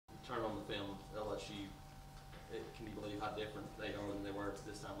can you believe how different they are than they were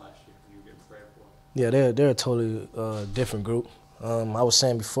this time last year when you were getting prepared for it? Yeah, they're a totally different group. I was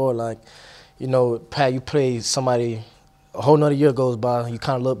saying before, like, Pat, you play somebody, a whole nother year goes by, you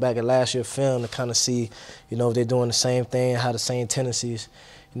kind of look back at last year's film to kind of see, if they're doing the same thing, have the same tendencies.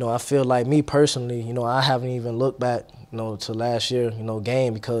 I feel like me personally, I haven't even looked back, to last year,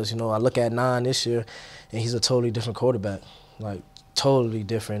 game because, I look at 9 this year and he's a totally different quarterback, like totally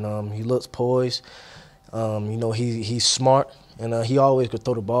different. He looks poised. He's smart, and he always could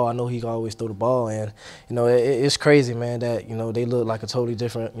throw the ball. I know he can always throw the ball, and it's crazy, man, that they look like a totally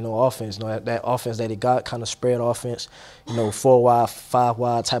different offense. That offense that he got, kind of spread offense, 4 wide, 5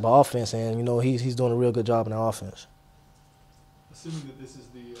 wide type of offense, and he's doing a real good job in that offense. Assuming that this is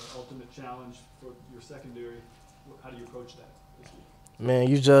the ultimate challenge for your secondary, how do you approach that this week? Man,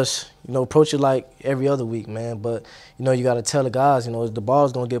 you just, approach it like every other week, man. But, you got to tell the guys, the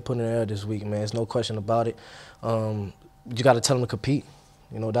ball's going to get put in the air this week, man. There's no question about it. You got to tell them to compete.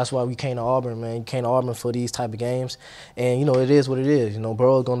 That's why we came to Auburn, man. You came to Auburn for these type of games. And, it is what it is.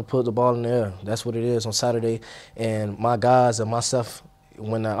 Burrow's going to put the ball in the air. That's what it is on Saturday. And my guys and myself,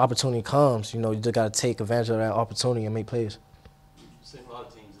 when the opportunity comes, you just got to take advantage of that opportunity and make plays. I've seen a lot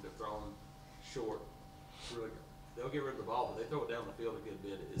of teams that have thrown short. Really, they'll get rid of the ball, but they throw it down the field a good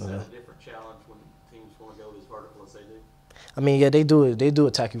bit. Is that a different challenge when teams want to go as vertical as they do? I mean, yeah, they do it. They do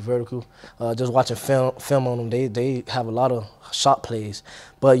attack you vertical. Just watching film on them, they have a lot of shot plays.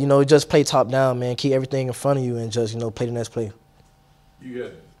 But just play top down, man. Keep everything in front of you and just play the next play. You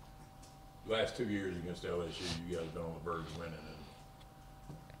had last 2 years against LSU. You guys been on the verge of winning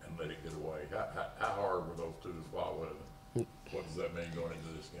and let it get away. How hard were those two to swallow? What does that mean going into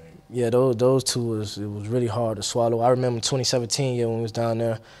this game? Yeah, those two it was really hard to swallow. I remember 2017 when we was down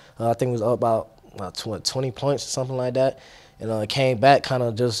there. I think it was up about 20 points or something like that. And came back, kind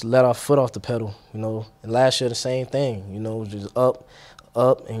of just let our foot off the pedal, And last year the same thing, just up,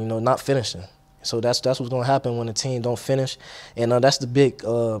 and not finishing. So that's what's gonna happen when the team don't finish, and that's the big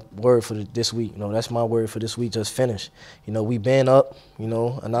word for this week. That's my word for this week. Just finish. We been up.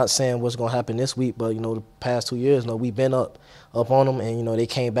 I'm not saying what's gonna happen this week, but the past 2 years, we been up on them, and they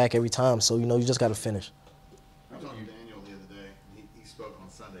came back every time. So you just gotta finish. I was talking to Daniel the other day, and he spoke on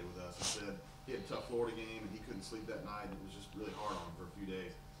Sunday with us and said he had a tough Florida game and he couldn't sleep that night, and it was just really hard on him for a few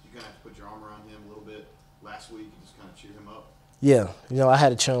days. You kind of have to put your arm around him a little bit last week and just kind of cheer him up. Yeah, I had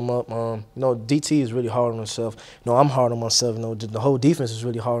to cheer him up. DT is really hard on himself. I'm hard on myself. The whole defense is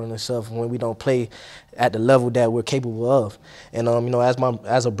really hard on himself when we don't play at the level that we're capable of. And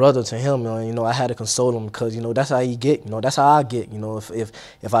as a brother to him, I had to console him because that's how he get. That's how I get.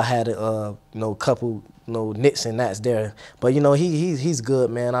 If I had a couple nits and nats there. But he's good,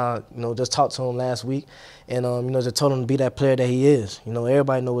 man. I just talked to him last week, and just told him to be that player that he is.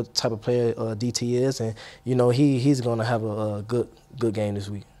 Everybody know what type of player DT is, and he's gonna have a good game this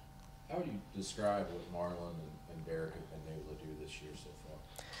week. How would you describe what Marlon and Derek have been able to do this year so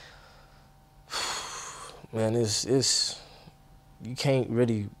far? Man, it's you can't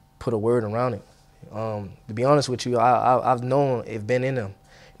really put a word around it. To be honest with you, I've known it been in them.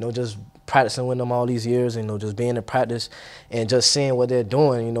 Just practicing with them all these years, just being in practice and just seeing what they're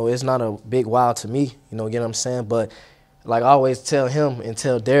doing, it's not a big wow to me, you know what I'm saying? But like I always tell him and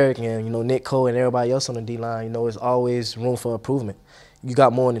tell Derek and, Nick Cole and everybody else on the D-line, it's always room for improvement. You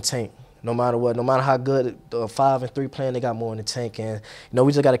got more in the tank, no matter what. No matter how good 5 and 3 playing, they got more in the tank. And,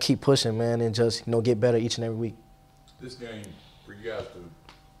 we just got to keep pushing, man, and just, get better each and every week. This game, for you guys to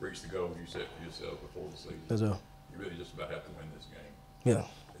reach the goals you set for yourself before the season, Yes, sir. you really just about have to win this game. Yeah.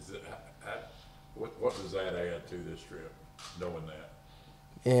 What does that add to this trip, knowing that?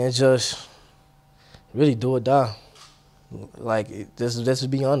 And just really do or die. Like, let's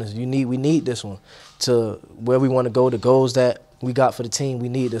be honest. We need this one to where we want to go. The goals that we got for the team, we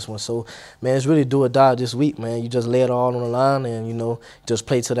need this one. So, man, it's really do or die this week, man. You just lay it all on the line and, just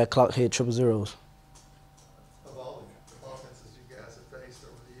play till that clock hit 000. Of all the offenses you guys have faced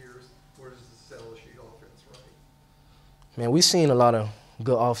over the years, where does the LSU offense rank? Man, we've seen a lot of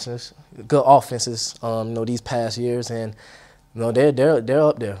good offenses, these past years, and they're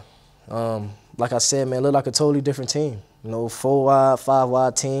up there. Like I said, man, look like a totally different team. 4 wide, 5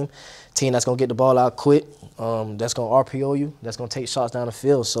 wide team that's gonna get the ball out quick. That's gonna RPO you. That's gonna take shots down the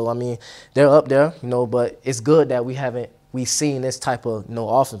field. So I mean, they're up there, but it's good that we've seen this type of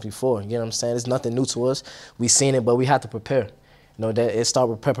offense before. You know what I'm saying? It's nothing new to us. We've seen it, but we have to prepare. That it start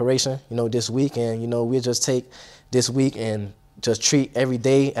with preparation. This week, and we'll just take this week and just treat every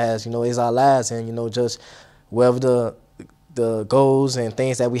day as is our last, and just wherever the goals and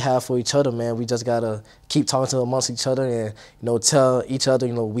things that we have for each other, man, we just gotta keep talking to amongst each other and tell each other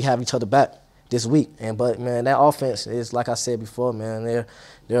we have each other back, this week. But man, that offense is, like I said before, man, they're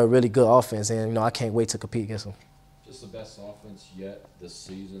a really good offense, and I can't wait to compete against them. Just the best offense yet this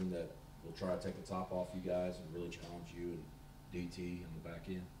season that will try to take the top off you guys and really challenge you and DT on the back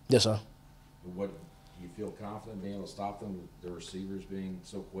end. Yes, sir. What do you feel confident being able to stop them with the receivers being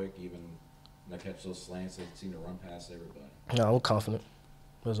so quick, even when they catch those slants, they seem to run past everybody? No, I'm confident.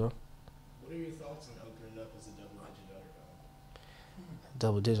 Yes, sir. What are your thoughts on opening up as a double-digit underdog?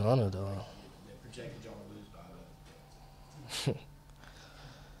 Double-digit underdog. They projected y'all to lose by 11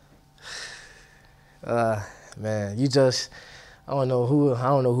 points. Man, I don't know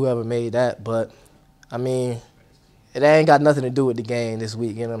whoever made that, but I mean, it ain't got nothing to do with the game this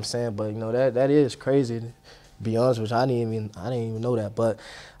week. You know what I'm saying? But that is crazy. To be honest with you, I didn't even know that. But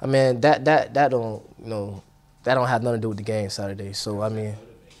I mean, that don't have nothing to do with the game Saturday. So I mean,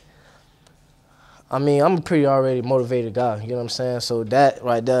 I'm a pretty already motivated guy. You know what I'm saying? So that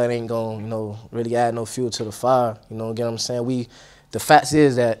right there ain't gonna really add no fuel to the fire. You know what I'm saying? The fact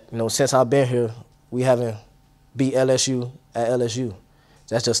is that since I've been here, we haven't beat LSU at LSU.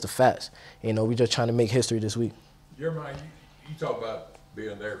 That's just the facts. We just trying to make history this week. Jeremiah, you talk about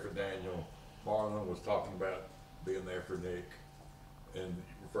being there for Daniel. Marlon was talking about being there for Nick, and you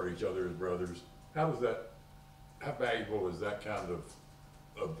refer to each other as brothers. How valuable is that kind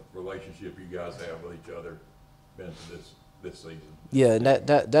of relationship you guys have with each other been to this season? Yeah, and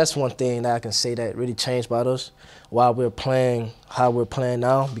that's one thing that I can say that really changed about us while we're playing how we're playing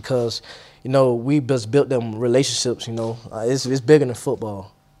now, because we just built them relationships. It's bigger than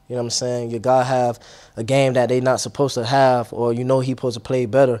football. You know what I'm saying? Your guy have a game that they not supposed to have, or he supposed to play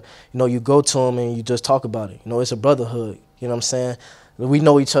better. You go to him and you just talk about it. It's a brotherhood. You know what I'm saying? We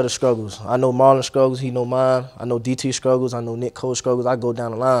know each other's struggles. I know Marlon's struggles. He know mine. I know DT struggles. I know Nick Cole's struggles. I go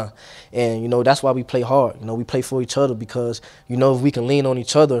down the line. And, that's why we play hard. We play for each other because, if we can lean on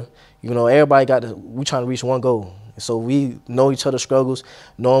each other, everybody we trying to reach one goal. So we know each other's struggles,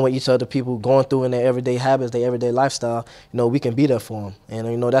 knowing what each other people going through in their everyday habits, their everyday lifestyle. We can be there for them.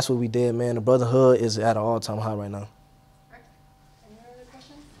 And, that's what we did, man. The brotherhood is at an all-time high right now.